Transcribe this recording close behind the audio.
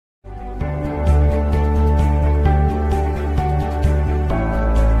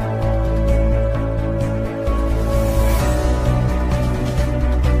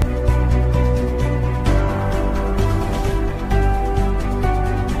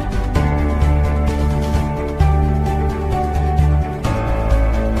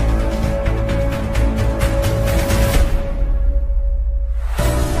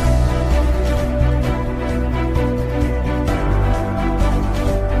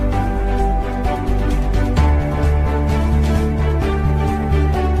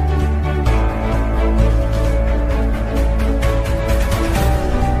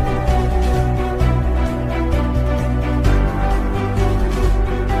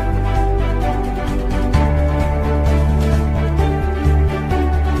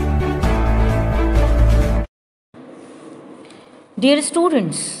Dear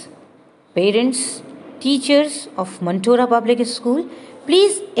students, parents, teachers of Mantora Public School,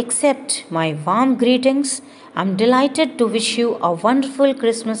 please accept my warm greetings. I'm delighted to wish you a wonderful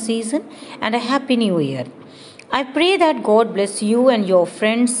Christmas season and a happy new year. I pray that God bless you and your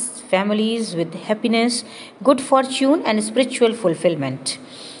friends, families with happiness, good fortune, and spiritual fulfillment.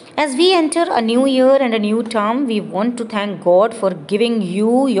 As we enter a new year and a new term, we want to thank God for giving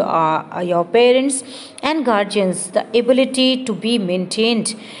you, your parents, and guardians the ability to be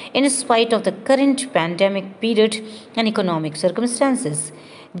maintained in spite of the current pandemic period and economic circumstances.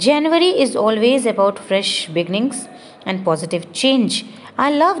 January is always about fresh beginnings and positive change.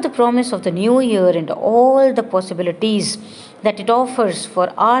 I love the promise of the new year and all the possibilities that it offers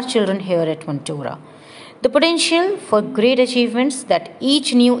for our children here at Montora. The potential for great achievements that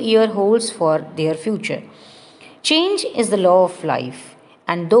each new year holds for their future. Change is the law of life,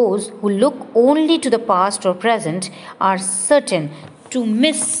 and those who look only to the past or present are certain to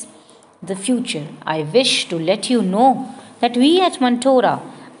miss the future. I wish to let you know that we at Mantora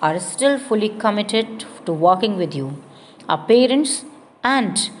are still fully committed to working with you, our parents,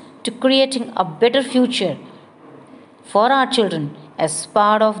 and to creating a better future for our children. As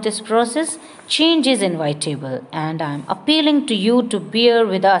part of this process, change is inevitable, and I am appealing to you to bear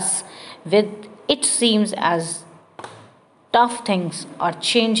with us. With it seems as tough things are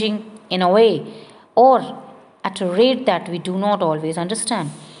changing in a way or at a rate that we do not always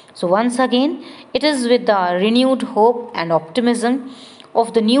understand. So, once again, it is with the renewed hope and optimism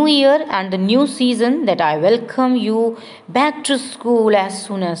of the new year and the new season that I welcome you back to school as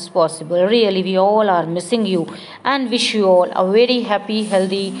soon as possible. Really, we all are missing you and wish you all a very happy,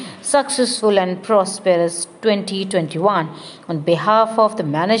 healthy, successful, and prosperous 2021. On behalf of the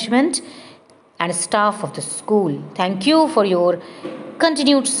management and staff of the school, thank you for your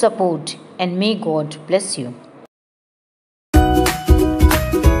continued support and may God bless you.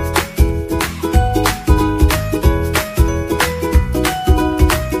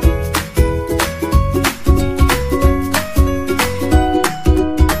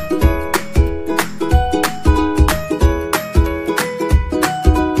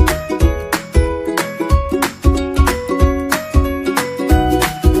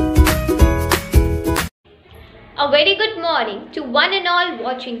 A very good morning to one and all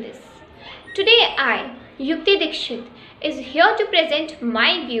watching this. Today I, Yukti Dikshit, is here to present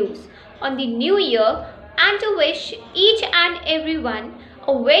my views on the new year and to wish each and everyone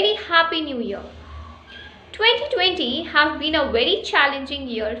a very happy new year. 2020 has been a very challenging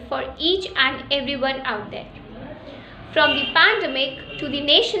year for each and everyone out there. From the pandemic to the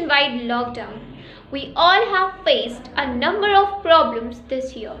nationwide lockdown, we all have faced a number of problems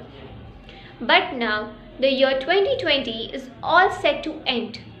this year. But now, the year 2020 is all set to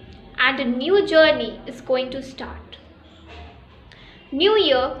end and a new journey is going to start. New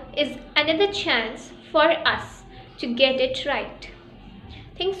Year is another chance for us to get it right.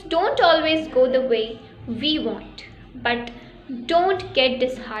 Things don't always go the way we want, but don't get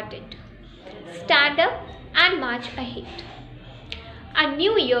disheartened. Stand up and march ahead. A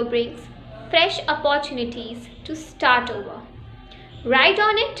new year brings fresh opportunities to start over. Ride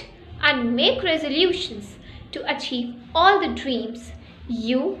on it and make resolutions to achieve all the dreams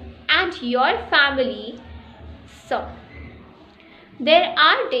you and your family saw. There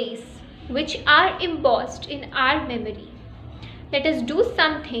are days which are embossed in our memory. Let us do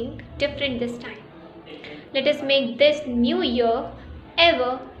something different this time. Let us make this new year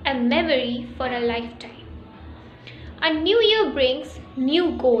ever a memory for a lifetime. A new year brings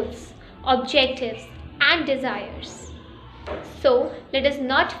new goals, objectives, and desires. So let us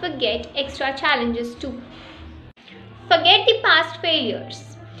not forget extra challenges too. Forget the past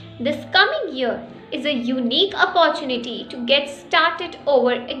failures. This coming year is a unique opportunity to get started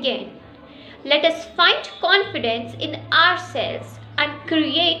over again. Let us find confidence in ourselves and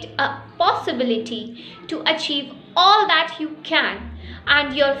create a possibility to achieve all that you can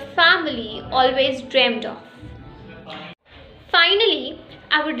and your family always dreamed of. Finally,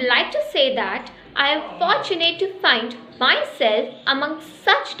 I would like to say that I am fortunate to find myself among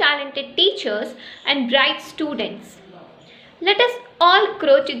such talented teachers and bright students. Let us all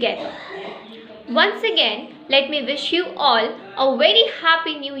grow together. Once again, let me wish you all a very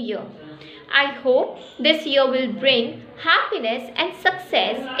happy new year. I hope this year will bring happiness and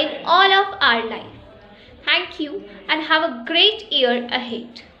success in all of our life. Thank you and have a great year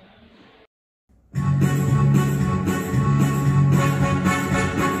ahead.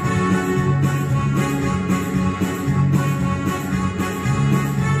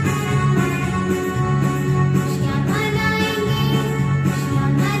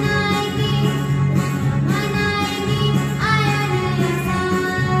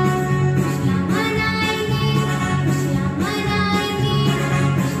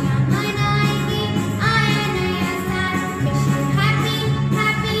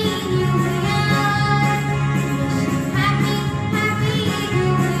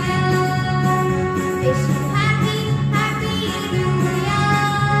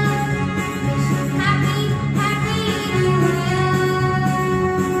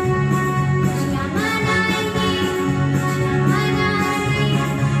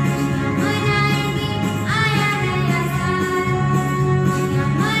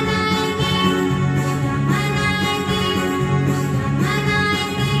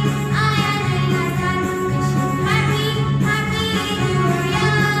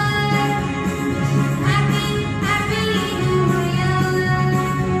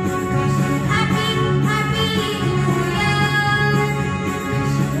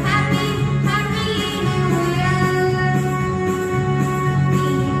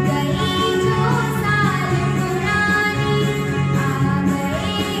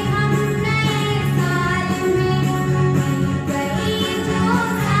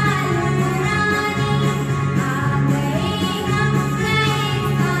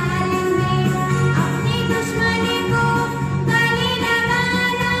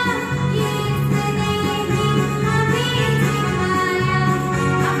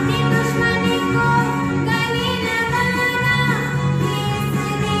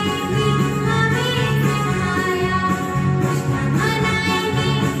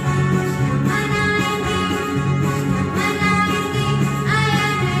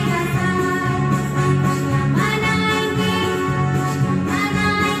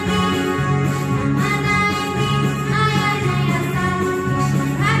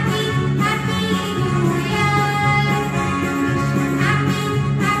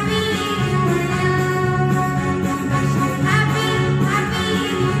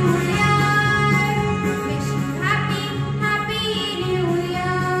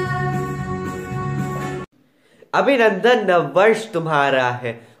 अभिनंदन, नववर्ष तुम्हारा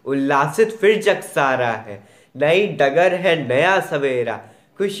है, उल्लासित फिर जगसारा है। नई डगर है, नया सवेरा,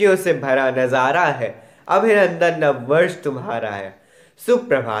 खुशियों से भरा नजारा है। अभिनंदन, नववर्ष तुम्हारा है।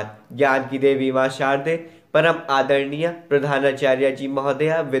 सुप्रभात। ज्ञान की देवी मां शारदे, परम आदरणीय प्रधानाचार्य जी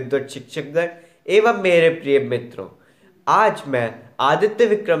महोदया, विद्वत शिक्षकगण एवं मेरे प्रिय मित्रों, आज मैं आदित्य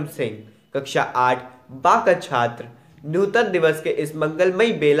विक्रम सिंह, कक्षा 8 बा का छात्र, नूतन दिवस के इस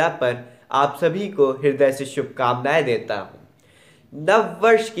मंगलमयी बेला पर आप सभी को हृदय से शुभकामनाएं देता हूं। नव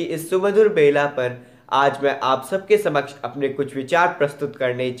वर्ष की इस सुमधुर बेला पर आज मैं आप सबके समक्ष अपने कुछ विचार प्रस्तुत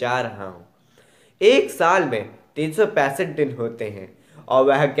करने जा रहा हूं। एक साल में 365 दिन होते हैं और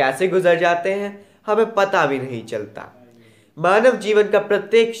वह कैसे गुजर जाते हैं हमें पता भी नहीं चलता। मानव जीवन का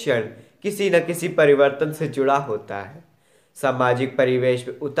प्रत्येक क्षण किसी न किसी परिवर्तन से जुड़ा होता है। सामाजिक परिवेश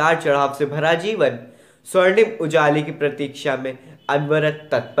में उतार चढ़ाव से भरा जीवन स्वर्णिम उजाले की प्रतीक्षा में अनवरत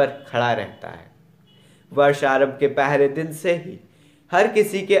तत्पर खड़ा रहता है। वर्ष आरंभ के पहले दिन से ही हर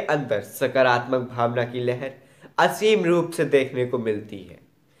किसी के अंदर सकारात्मक भावना की लहर असीम रूप से देखने को मिलती है।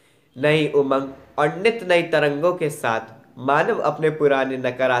 नई उमंग और नित नई तरंगों के साथ मानव अपने पुराने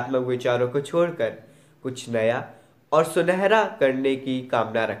नकारात्मक विचारों को छोड़कर कुछ नया और सुनहरा करने की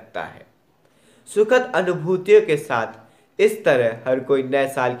कामना रखता है। सुखद अनुभूतियों के साथ इस तरह हर कोई नए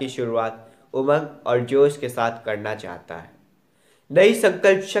साल की शुरुआत उमंग और जोश के साथ करना चाहता है। नई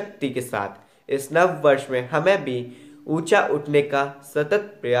संकल्प शक्ति के साथ इस नव वर्ष में हमें भी ऊंचा उठने का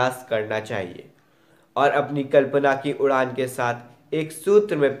सतत प्रयास करना चाहिए और अपनी कल्पना की उड़ान के साथ एक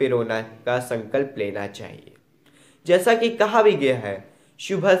सूत्र में पिरोना का संकल्प लेना चाहिए। जैसा कि कहा भी गया है,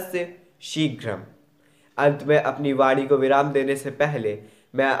 शुभस्य शीघ्रम। अंत में अपनी वाणी को विराम देने से पहले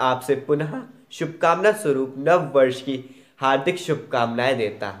मैं आपसे पुनः शुभकामना स्वरूप नव वर्ष की हार्दिक शुभकामनाएं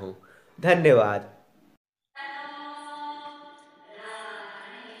देता हूं। धन्यवाद।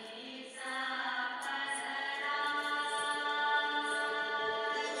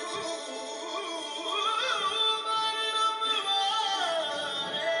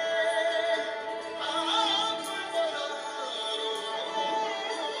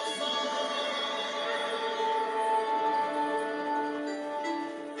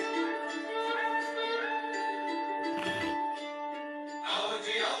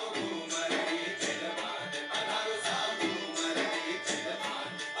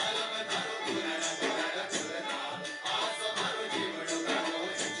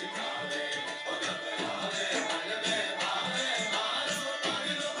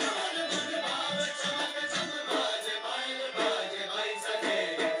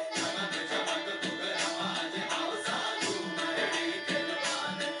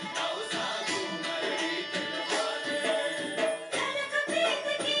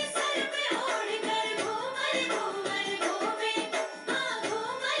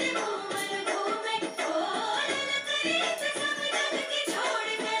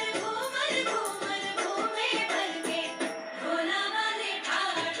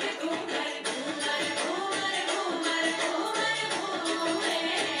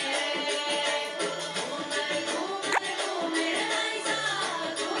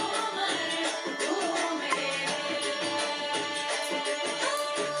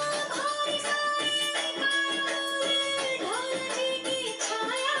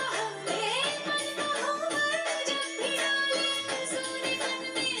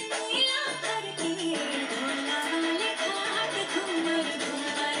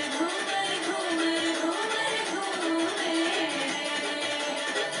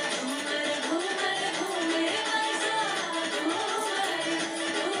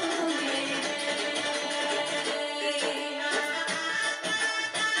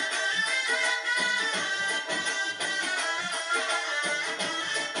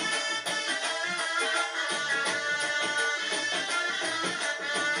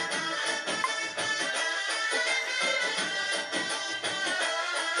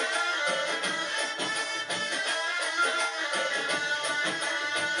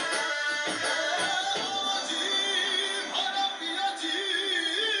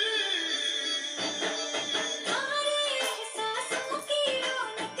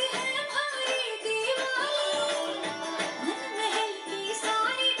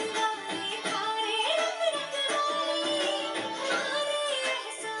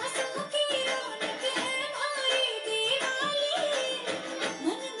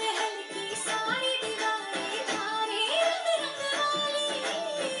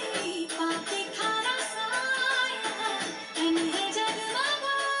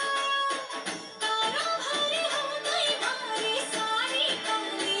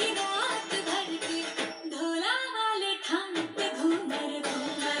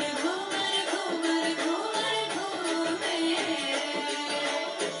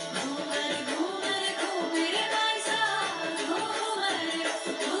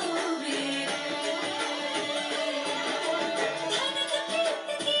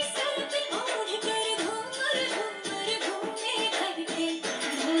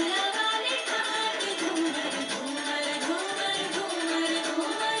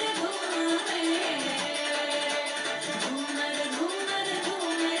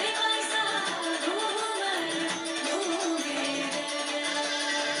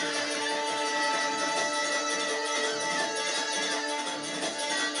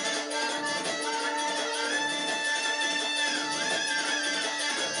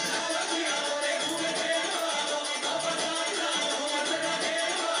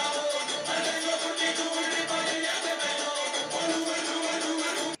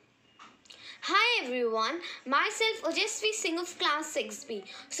 myself Ojasvi Singh of class 6B.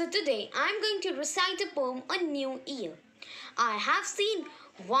 So today I am going to recite a poem on New Year. I have seen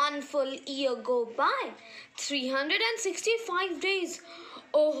one full year go by, 365 days.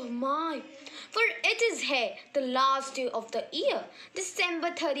 Oh my! For it is here, the last day of the year, December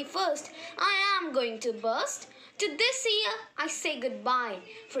 31st. I am going to burst. To this year I say goodbye,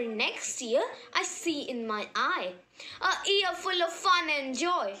 for next year I see in my eye. A year full of fun and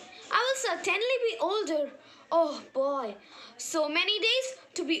joy. I will certainly be older. Oh boy, so many days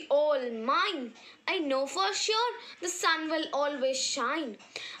to be all mine. I know for sure the sun will always shine.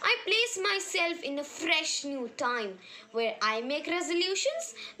 I place myself in a fresh new time where I make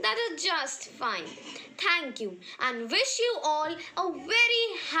resolutions that are just fine. Thank you and wish you all a very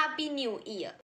happy new year.